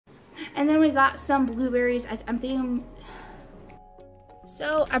And then we got some blueberries. I'm thinking.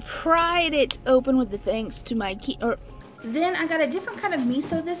 So I pried it open with the thanks to my key. Then I got a different kind of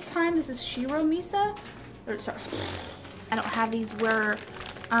miso this time. This is shiro miso. Or sorry, I don't have these where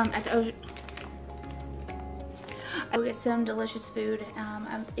at the ocean. I will get some delicious food.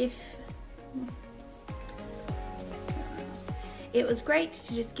 If it was great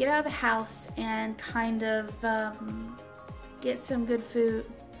to just get out of the house and kind of get some good food.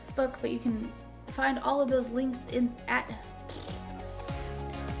 But you can find all of those links in at.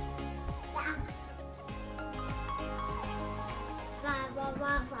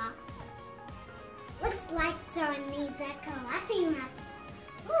 Looks like someone needs a karate mat.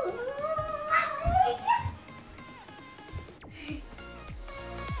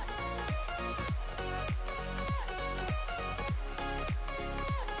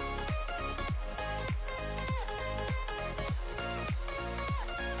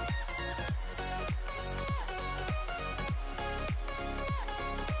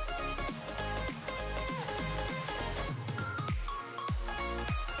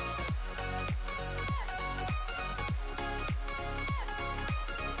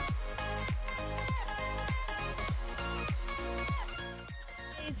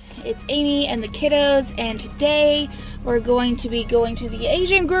 It's Amy and the kiddos, and today we're going to be going to the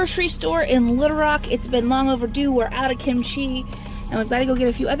Asian grocery store in Little Rock. It's been long overdue. We're out of kimchi and we've got to go get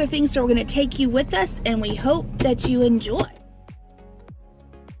a few other things, so we're going to take you with us and we hope that you enjoy.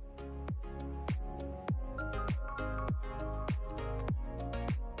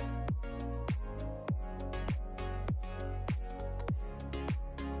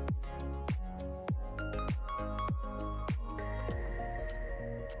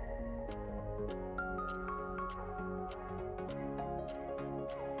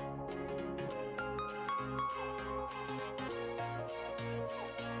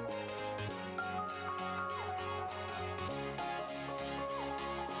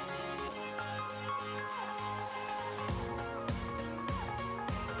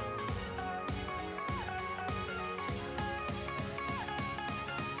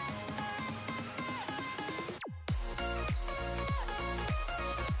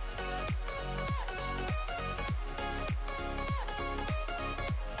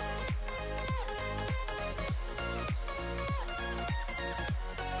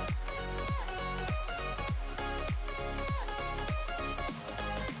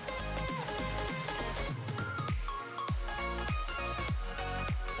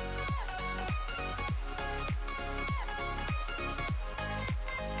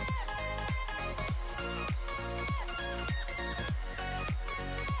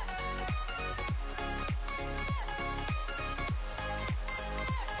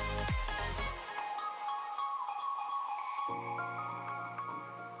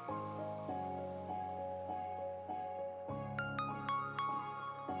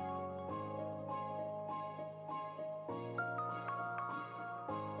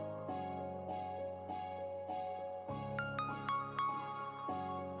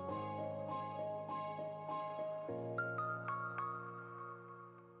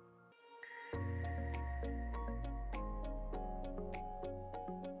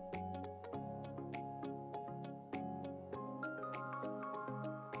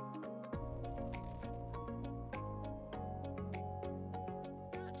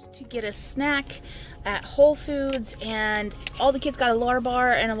 To get a snack at Whole Foods, and all the kids got a Lar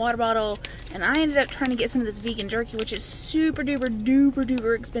bar and a water bottle, and I ended up trying to get some of this vegan jerky, which is super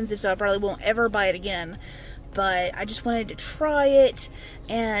duper expensive, so I probably won't ever buy it again. But I just wanted to try it,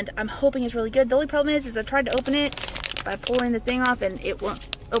 and I'm hoping it's really good. The only problem is I tried to open it by pulling the thing off and it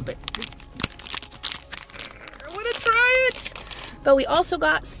won't open. I want to try it! But we also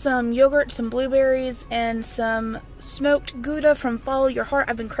got some yogurt, some blueberries, and some smoked Gouda from Follow Your Heart.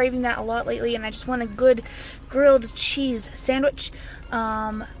 I've been craving that a lot lately, and I just want a good grilled cheese sandwich.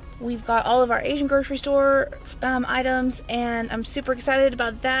 We've got all of our Asian grocery store items, and I'm super excited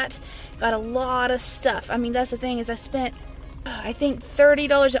about that. Got a lot of stuff. I mean, that's the thing, is I spent, I think,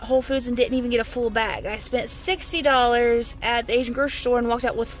 $30 at Whole Foods and didn't even get a full bag. I spent $60 at the Asian grocery store and walked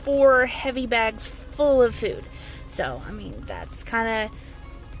out with 4 heavy bags full of food. So, I mean, that's kind of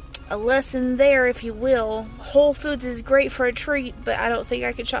a lesson there, if you will. Whole Foods is great for a treat, but I don't think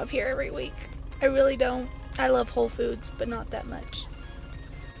I could shop here every week. I really don't. I love Whole Foods, but not that much.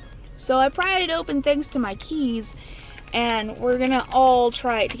 So I pried it open thanks to my keys, and we're gonna all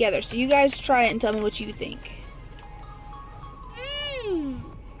try it together. So you guys try it and tell me what you think.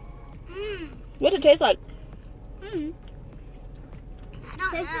 What's it taste like? I don't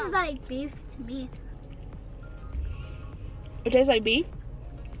know. Tastes like beef to me. It tastes like beef?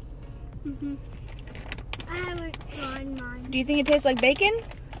 Mm-hmm. I haven't tried mine. Do you think it tastes like bacon?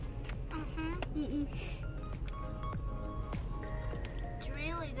 Uh-huh. Mm-mm. It's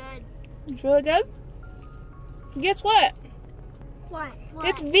really good. It's really good. Guess what? What?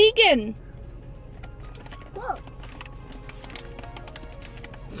 It's vegan. Whoa.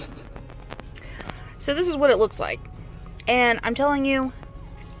 So this is what it looks like. And I'm telling you,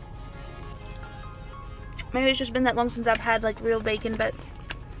 maybe it's just been that long since I've had like real bacon, but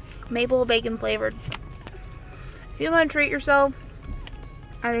maple bacon flavored. If you want to treat yourself,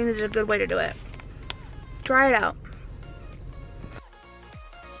 I think this is a good way to do it. Try it out.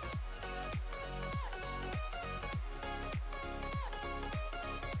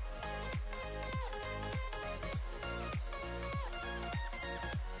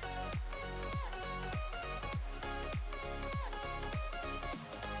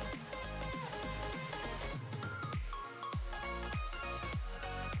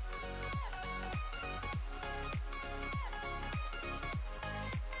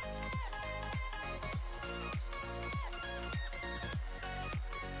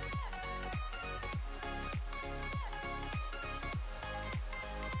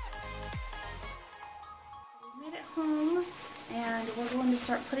 Home, and we're going to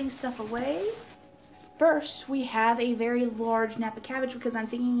start putting stuff away. First, we have a very large Napa cabbage because I'm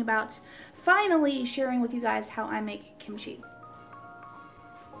thinking about finally sharing with you guys how I make kimchi.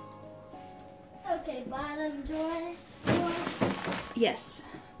 Okay, bottom drawer. Yes.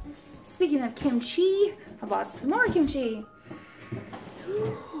 Speaking of kimchi, I bought some more kimchi.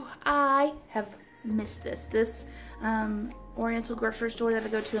 I have missed this. This Oriental grocery store that I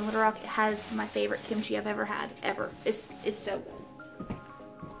go to in Little Rock, it has my favorite kimchi I've ever had, ever. It's so good.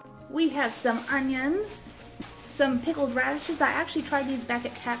 We have some onions, some pickled radishes. I actually tried these back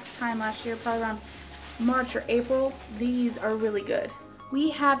at tax time last year, probably around March or April. These are really good. We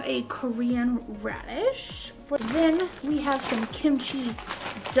have a Korean radish. Then we have some kimchi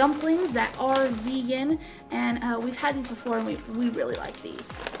dumplings that are vegan, and we've had these before and we really like these.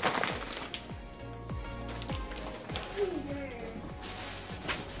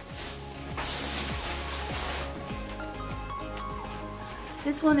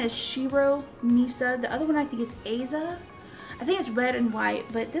 This one is Shiro Misa. The other one I think is Aza. I think it's red and white,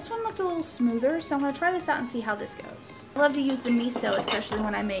 but this one looked a little smoother, so I'm going to try this out and see how this goes. I love to use the miso, especially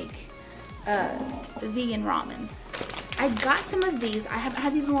when I make the vegan ramen. I got some of these. I haven't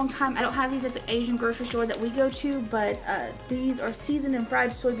had these in a long time. I don't have these at the Asian grocery store that we go to, but these are seasoned and fried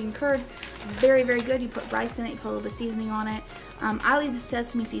soybean curd. Very, very good. You put rice in it, you put a little bit of seasoning on it. I leave the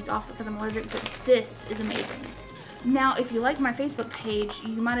sesame seeds off because I'm allergic, but this is amazing. Now, if you like my Facebook page,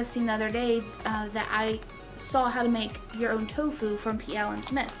 you might have seen the other day that I saw how to make your own tofu from P. Allen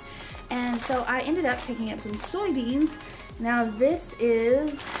Smith. And so I ended up picking up some soybeans. Now this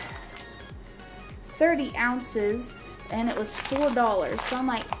is 30 ounces and it was $4. So I'm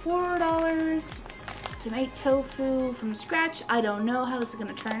like, $4 to make tofu from scratch. I don't know how this is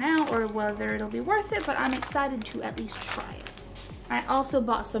going to turn out or whether it'll be worth it, but I'm excited to at least try it. I also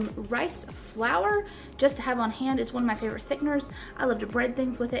bought some rice flour just to have on hand. It's one of my favorite thickeners. I love to bread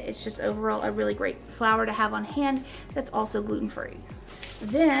things with it. It's just overall a really great flour to have on hand that's also gluten-free.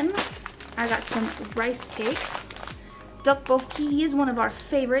 Then I got some rice cakes. Tteokbokki is one of our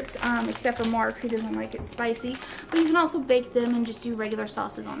favorites, except for Mark, who doesn't like it spicy. But you can also bake them and just do regular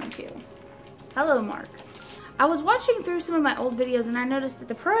sauces on them too. Hello, Mark. I was watching through some of my old videos and I noticed that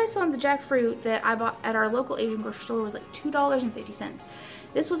the price on the jackfruit that I bought at our local Asian grocery store was like $2.50.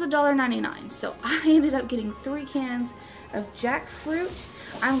 This was $1.99, so I ended up getting 3 cans of jackfruit.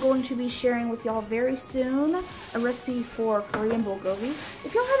 I'm going to be sharing with y'all very soon a recipe for Korean bulgogi.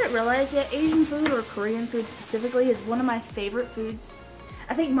 If y'all haven't realized yet, Asian food or Korean food specifically is one of my favorite foods.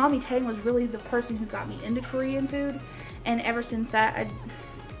 I think Mommy Tang was really the person who got me into Korean food, and ever since that,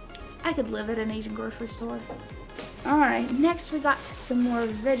 I could live at an Asian grocery store. Alright, next we got some more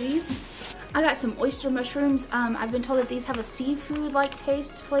veggies. I got some oyster mushrooms. I've been told that these have a seafood-like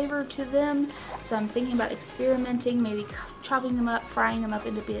taste flavor to them, so I'm thinking about experimenting, maybe chopping them up, frying them up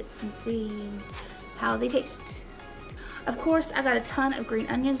into bits, and seeing how they taste. Of course, I got a ton of green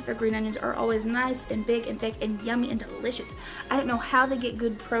onions. Their green onions are always nice and big and thick and yummy and delicious. I don't know how they get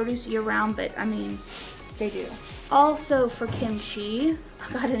good produce year-round, but I mean, they do. Also for kimchi,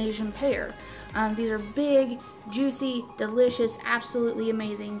 I got an Asian pear. These are big, juicy, delicious, absolutely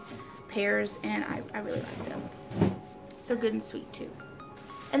amazing pears, and I really like them. They're good and sweet too.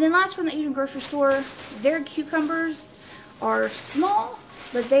 And then last from the Asian grocery store, their cucumbers are small,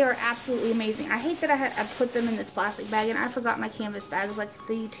 but they are absolutely amazing. I hate that I put them in this plastic bag, and I forgot my canvas bags like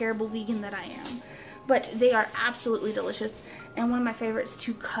the terrible vegan that I am. But they are absolutely delicious. and one of my favorites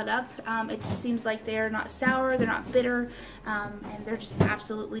to cut up. It just seems like they're not sour, they're not bitter, and they're just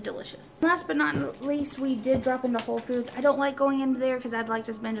absolutely delicious. Last but not least, we did drop into Whole Foods. I don't like going into there because I'd like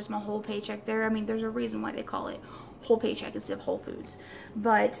to spend just my whole paycheck there. I mean, there's a reason why they call it whole paycheck instead of Whole Foods.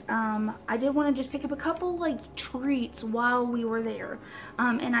 But I did want to just pick up a couple like treats while we were there.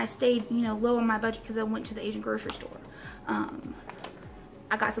 And I stayed, you know, low on my budget because I went to the Asian grocery store.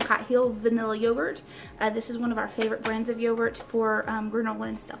 I got some Cotton Hill vanilla yogurt. This is one of our favorite brands of yogurt for granola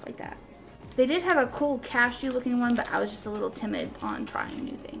and stuff like that. They did have a cool cashew looking one, but I was just a little timid on trying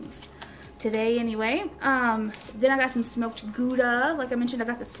new things today anyway. Then I got some smoked Gouda. Like I mentioned, I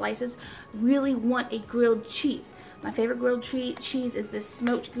got the slices. Really want a grilled cheese. My favorite grilled cheese is this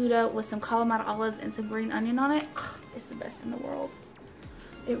smoked Gouda with some Kalamata olives and some green onion on it. It's the best in the world.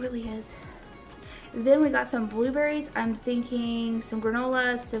 It really is. Then we got some blueberries. I'm thinking some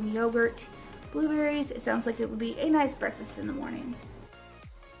granola, some yogurt, blueberries. It sounds like it would be a nice breakfast in the morning.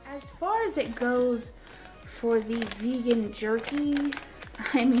 As far as it goes for the vegan jerky,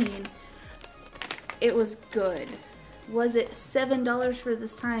 I mean, it was good. Was it $7 for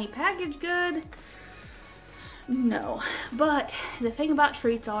this tiny package good? No. But the thing about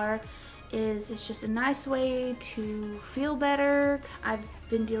treats is it's just a nice way to feel better. I've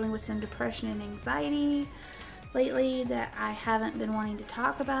been dealing with some depression and anxiety lately that I haven't been wanting to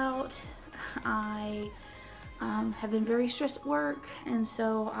talk about. I have been very stressed at work, and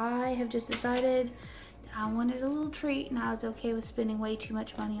so I have just decided I wanted a little treat, and I was okay with spending way too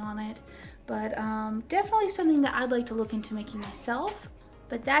much money on it. But definitely something that I'd like to look into making myself.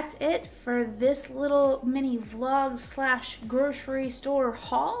 But that's it for this little mini vlog slash grocery store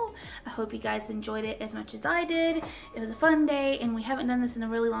haul. I hope you guys enjoyed it as much as I did. It was a fun day, and we haven't done this in a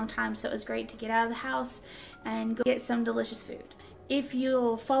really long time, so it was great to get out of the house and go get some delicious food. If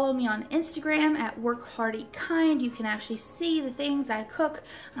you'll follow me on Instagram at WorkHardEatKind, you can actually see the things I cook.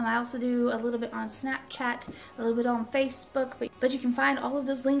 I also do a little bit on Snapchat, a little bit on Facebook, but you can find all of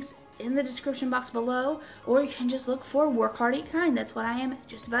those links in the description box below, or you can just look for Work Hard Eat Kind. That's what I am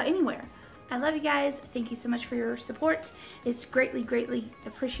just about anywhere. I love you guys. Thank you so much for your support. It's greatly, greatly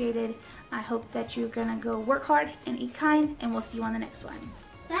appreciated. I hope that you're gonna go work hard and eat kind, and we'll see you on the next one.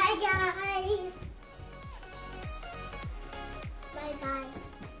 Bye, guys. Bye-bye.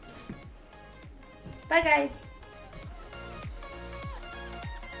 Bye, guys.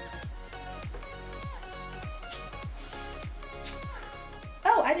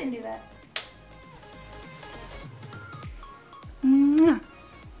 Oh, I didn't do that.